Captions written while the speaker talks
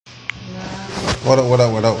What up, what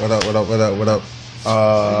up, what up, what up, what up, what up, what up?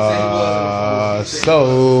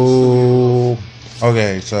 So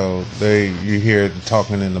you hear the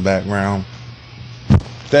talking in the background.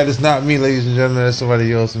 That is not me, ladies and gentlemen. That's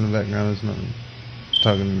somebody else in the background. It's not me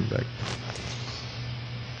talking in the back.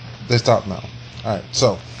 They stopped now. Alright,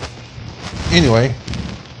 so anyway,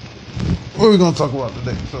 what are we gonna talk about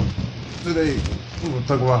today? So today we're gonna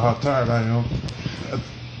talk about how tired I am at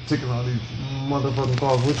taking all these motherfucking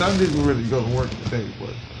calls, which I didn't really go to work today,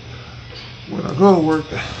 but when I go to work,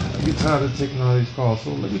 I get tired of taking all these calls.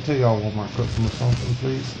 So let me tell y'all Walmart customers something,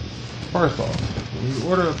 please. First off, when you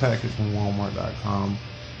order a package from Walmart.com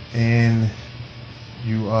and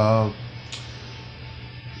you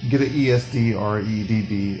get an ESD or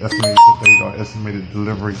EDD, estimated ship date or estimated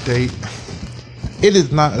delivery date, it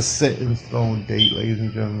is not a set in stone date, ladies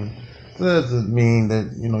and gentlemen. So that doesn't mean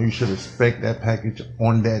that you should expect that package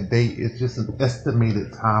on that date. It's just an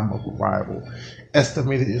estimated time of arrival.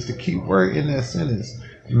 Estimated is the key word in that sentence,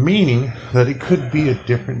 meaning that it could be a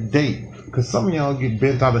different date. Because some of y'all get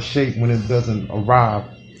bent out of shape when it doesn't arrive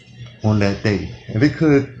on that date, and it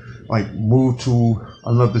could move to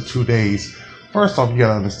another 2 days. First off, you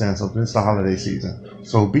gotta understand something. It's the holiday season.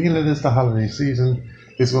 So being that it's the holiday season,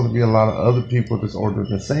 it's going to be a lot of other people that's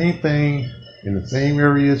ordering the same thing in the same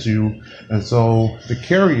area as you, and so the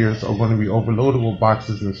carriers are going to be overloaded with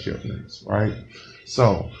boxes and shipments, right?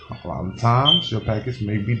 So a lot of times your package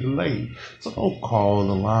may be delayed. So don't call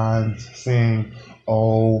the lines saying,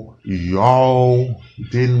 "Oh, y'all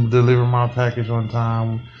didn't deliver my package on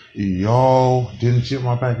time. Y'all didn't ship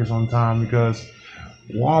my package on time," because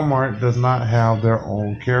Walmart does not have their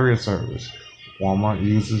own carrier service. Walmart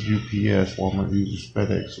uses UPS, Walmart uses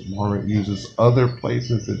FedEx, Walmart uses other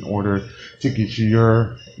places in order to get you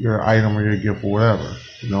your item or your gift or whatever.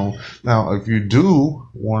 Now if you do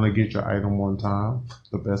want to get your item on time,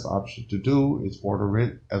 the best option to do is order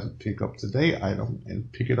it as a pick up today item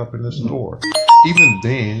and pick it up in the store. Even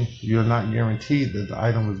then, you're not guaranteed that the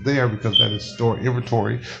item is there because that is store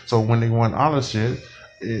inventory. So when they want out of shit,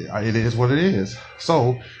 it is what it is.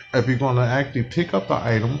 So if you're going to actually pick up the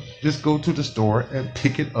item, just go to the store and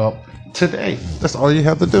pick it up today. That's all you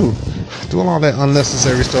have to do. Doing all that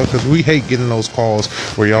unnecessary stuff, because we hate getting those calls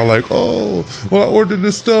where y'all like, "Oh, well, I ordered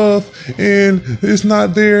this stuff and it's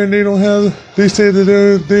not there, and they say that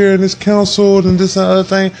they're there and it's canceled and this and other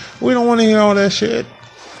thing." We don't want to hear all that shit.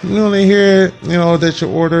 We want to hear, that your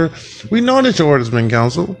order, we know that your order's been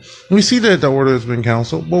canceled. We see that the order has been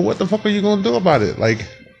canceled, but what the fuck are you going to do about it?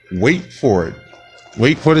 Wait for it.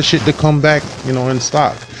 Wait for the shit to come back, in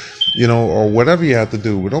stock, or whatever you have to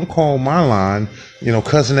do. But don't call my line,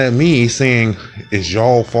 cussing at me saying it's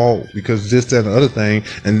y'all fault because this, that, and the other thing,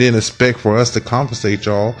 and then expect for us to compensate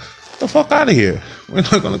y'all. The fuck out of here. We're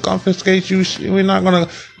not going to confiscate you shit. We're not going to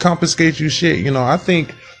confiscate you shit. I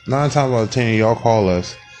think 9 times out of 10, y'all call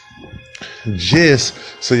us just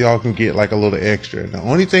so y'all can get a little extra. The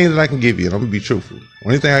only thing that I can give you, and I'm gonna be truthful,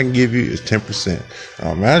 only thing I can give you is 10%.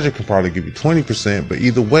 Manager can probably give you 20%, but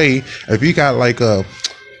either way, if you got a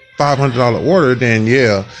 $500 order, then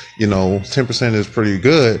yeah, 10% is pretty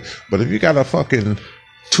good. But if you got a fucking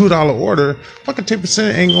 $2 order, fucking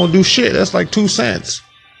 10% ain't gonna do shit. That's 2 cents.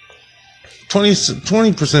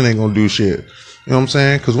 20% ain't gonna do shit. You know what I'm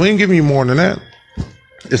saying? Because we ain't giving you more than that.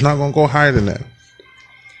 It's not gonna go higher than that.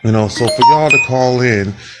 So for y'all to call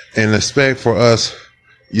in and expect for us,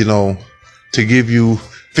 to give you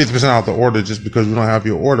 50% off the order just because we don't have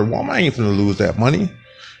your order, Walmart ain't finna lose that money.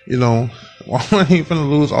 Walmart ain't finna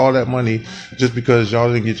lose all that money just because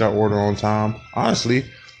y'all didn't get your order on time. Honestly,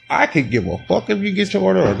 I could give a fuck if you get your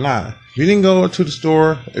order or not. If you didn't go to the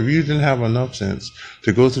store, if you didn't have enough sense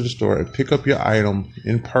to go to the store and pick up your item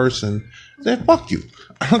in person, then fuck you.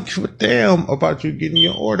 I don't give a damn about you getting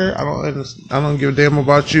your order. I don't give a damn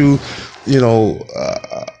about you, getting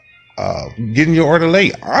your order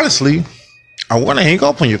late. Honestly, I want to hang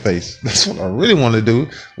up on your face. That's what I really want to do.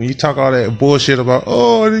 When you talk all that bullshit about,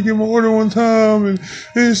 "Oh, I didn't get my order one time, and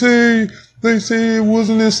they say it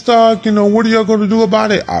wasn't in stock. What are y'all going to do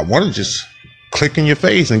about it?" I want to just click in your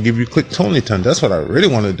face and give you click Tony-ton. That's what I really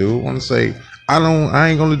want to do. I want to say, I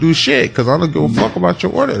ain't going to do shit because I don't give a fuck about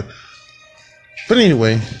your order. But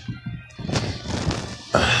anyway,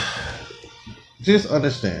 just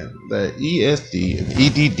understand that ESD and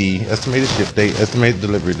EDD, estimated ship date, estimated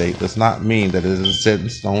delivery date, does not mean that it is a set in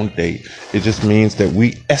stone date. It just means that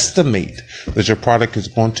we estimate that your product is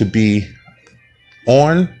going to be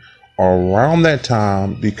on or around that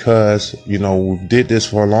time because, we did this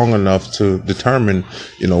for long enough to determine,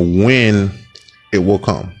 when it will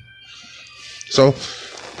come. So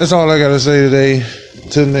that's all I got to say today.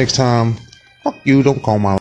 Till next time. Fuck you, don't call my